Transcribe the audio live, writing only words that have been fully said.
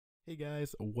Hey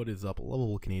guys, what is up?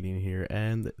 LovableCanadian here,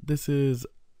 and this is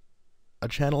a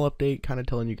channel update, kind of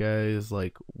telling you guys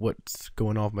like what's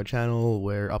going on with my channel,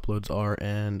 where uploads are,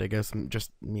 and I guess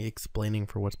just me explaining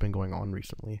for what's been going on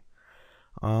recently.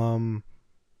 So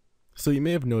you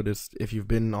may have noticed if you've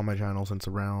been on my channel since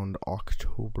around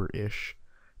October-ish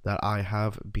that I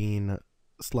have been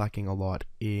slacking a lot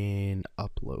in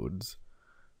uploads.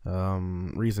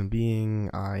 Reason being,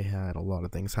 I had a lot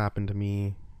of things happen to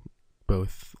me,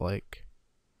 both like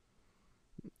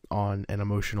on an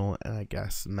emotional and I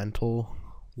guess mental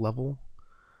level.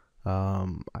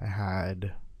 I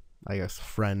had, I guess,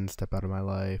 friends step out of my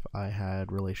life. I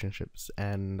had relationships,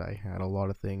 and I had a lot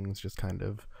of things just kind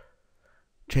of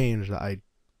change that I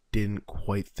didn't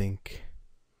quite think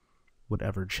would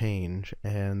ever change,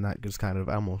 and that just kind of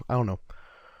almost, I don't know,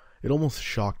 it almost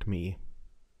shocked me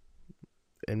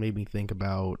and made me think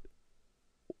about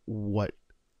what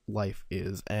life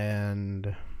is.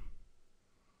 And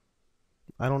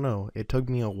I don't know, it took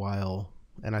me a while,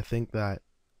 and I think that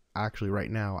actually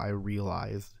right now I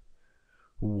realize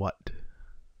what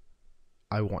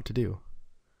I want to do,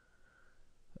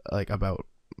 like, about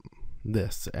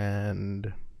this,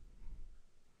 and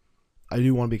I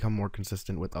do want to become more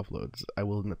consistent with uploads. I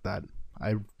will admit that.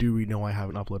 I do know I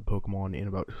haven't uploaded Pokemon in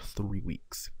about 3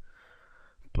 weeks,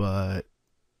 but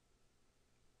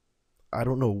I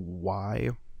don't know why.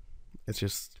 It's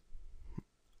just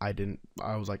I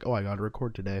was like, oh, I gotta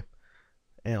record today,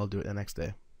 and I'll do it the next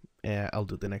day, and I'll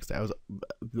do it the next day. I was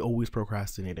always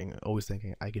procrastinating, always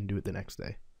thinking I can do it the next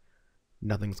day.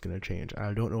 Nothing's gonna change.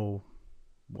 I don't know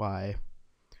why.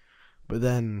 But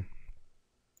then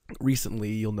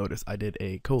recently, you'll notice I did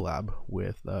a collab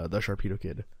with the Sharpedo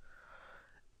Kid,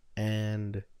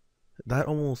 and that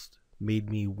almost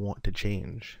made me want to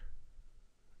change.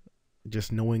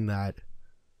 Just knowing that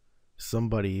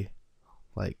somebody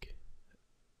like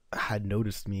had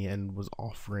noticed me and was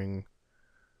offering,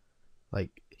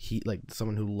 like,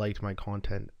 someone who liked my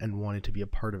content and wanted to be a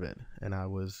part of it, and I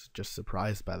was just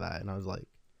surprised by that. And I was like,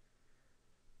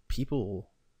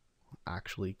 people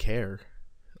actually care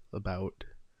about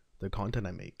the content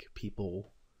I make.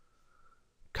 People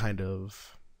kind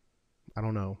of, I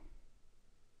don't know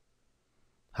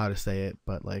how to say it,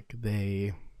 but like,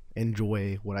 they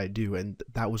enjoy what I do, and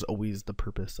that was always the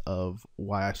purpose of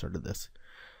why I started this.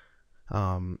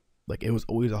 Like, it was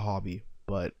always a hobby,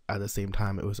 but at the same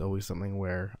time it was always something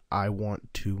where I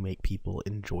want to make people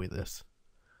enjoy this.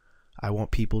 I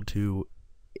want people to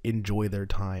enjoy their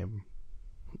time,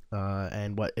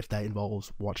 and what if that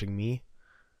involves watching me,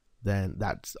 then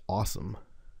that's awesome.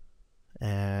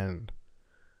 And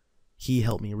he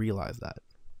helped me realize that,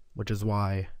 which is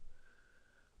why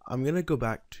I'm gonna go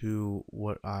back to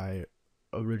what I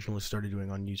originally started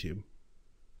doing on YouTube.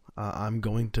 I'm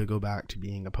going to go back to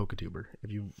being a Poketuber. If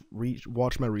you've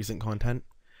watched my recent content,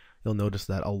 you'll notice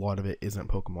that a lot of it isn't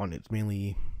Pokemon. It's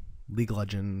mainly League of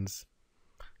Legends,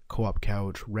 co-op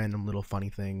couch, random little funny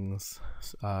things,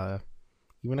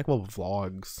 even a couple of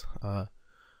vlogs.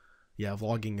 Yeah,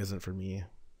 vlogging isn't for me.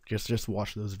 Just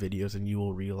watch those videos and you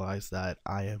will realize that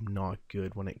I am not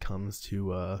good when it comes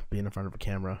to being in front of a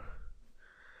camera.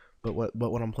 But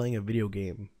when I'm playing a video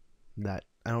game, that,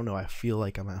 I don't know, I feel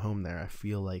like I'm at home there. I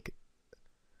feel like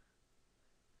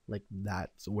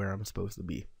that's where I'm supposed to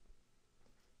be.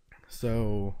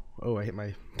 So, oh, I hit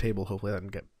my table. Hopefully that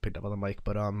didn't get picked up on the mic.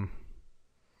 But I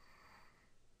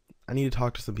need to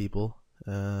talk to some people,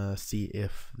 see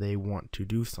if they want to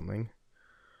do something.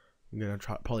 I'm gonna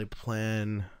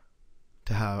planning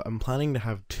to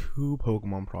have 2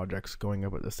 Pokemon projects going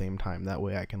up at the same time. That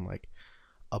way I can like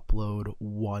upload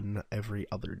one every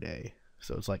other day.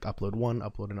 So it's like upload one,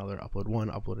 upload another, upload one,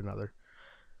 upload another.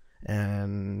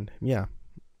 And yeah,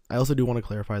 I also do want to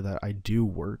clarify that I do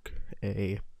work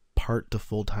a part to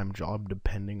full-time job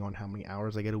depending on how many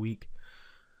hours I get a week.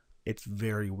 It's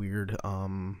very weird,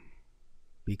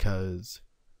 because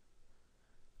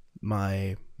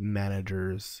my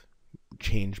managers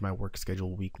change my work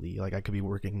schedule weekly. Like, I could be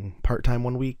working part-time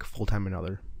one week, full-time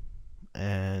another,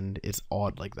 and it's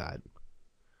odd like that.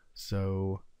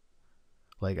 So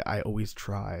like, I always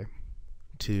try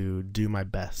to do my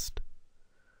best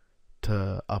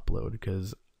to upload,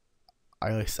 because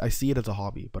I see it as a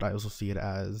hobby, but I also see it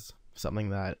as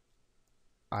something that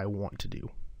I want to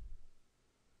do.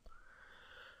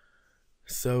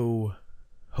 So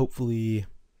hopefully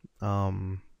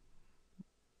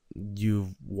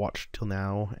you've watched till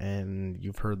now and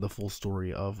you've heard the full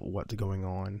story of what's going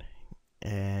on.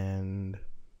 And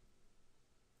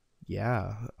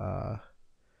yeah,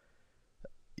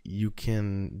 you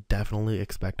can definitely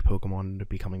expect Pokemon to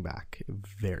be coming back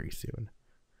very soon.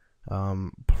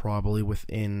 Probably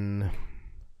within,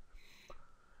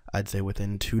 I'd say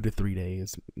within 2 to 3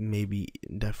 days, maybe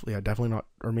definitely, yeah, definitely not,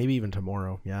 or maybe even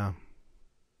tomorrow. Yeah,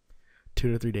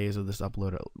 2 to 3 days of this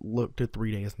upload. Look to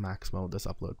 3 days maximum of this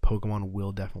upload. Pokemon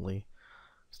will definitely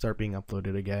start being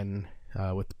uploaded again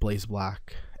with Blaze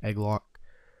Black, Egglock,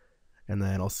 and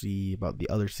then I'll see about the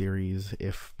other series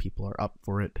if people are up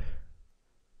for it,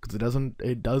 because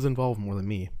it does involve more than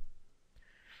me.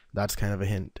 That's kind of a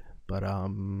hint, but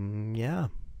yeah,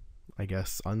 I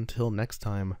guess until next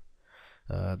time.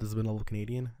 This has been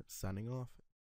LovableCanadian signing off.